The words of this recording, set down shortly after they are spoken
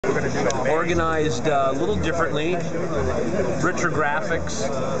Organized a little differently, richer graphics,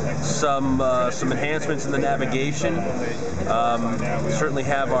 some enhancements in the navigation. Certainly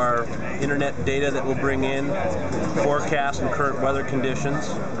have our internet data that we'll bring in, forecast and current weather conditions.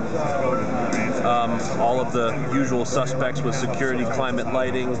 All of the usual suspects with security, climate,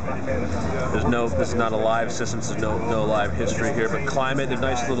 lighting. This is not a live system, so there's no live history here, but climate, a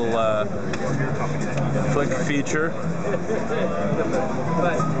nice little click feature.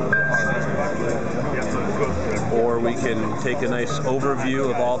 Or we can take a nice overview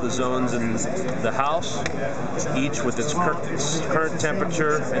of all the zones in the house, each with its current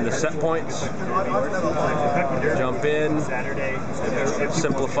temperature and the set points. Jump in,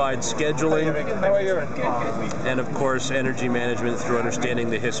 simplified scheduling, and of course energy management through understanding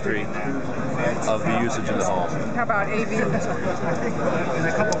the history of the usage in the home. How about AV?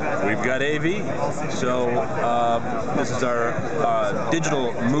 We've got AV, so this is our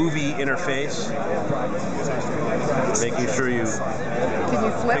digital movie interface, making sure you Can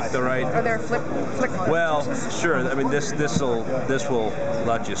you flip? pick the right. Are there flick? Well, sure. I mean, this will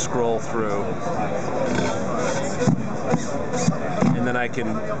let you scroll through, and then I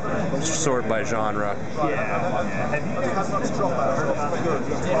can sort by genre.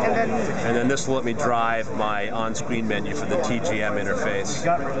 And then this will let me drive my on-screen menu for the TGM interface.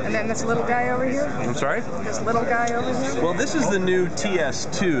 And then this little guy over here? I'm sorry? This little guy over here? Well, this is the new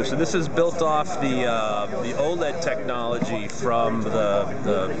TS2, so this is built off the OLED technology from the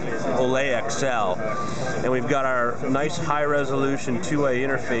Olay XL. And we've got our nice high-resolution two-way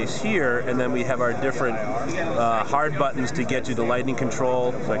interface here, and then we have our different hard buttons to get you to lighting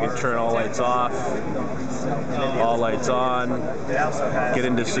control, so I can turn all lights off, all lights on, get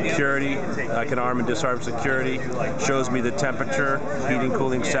into security. I can arm and disarm security. Shows me the temperature, heating,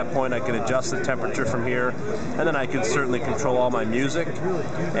 cooling, set point. I can adjust the temperature from here, and then I can certainly control all my music.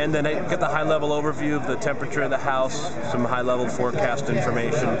 And then I get the high-level overview of the temperature of the house, some high-level forecast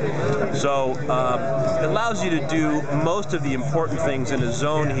information. So it allows you to do most of the important things in a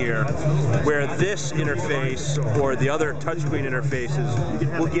zone here, where this interface or the other touchscreen interfaces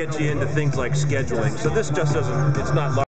will get you into things like scheduling. So this just doesn't, it's not large.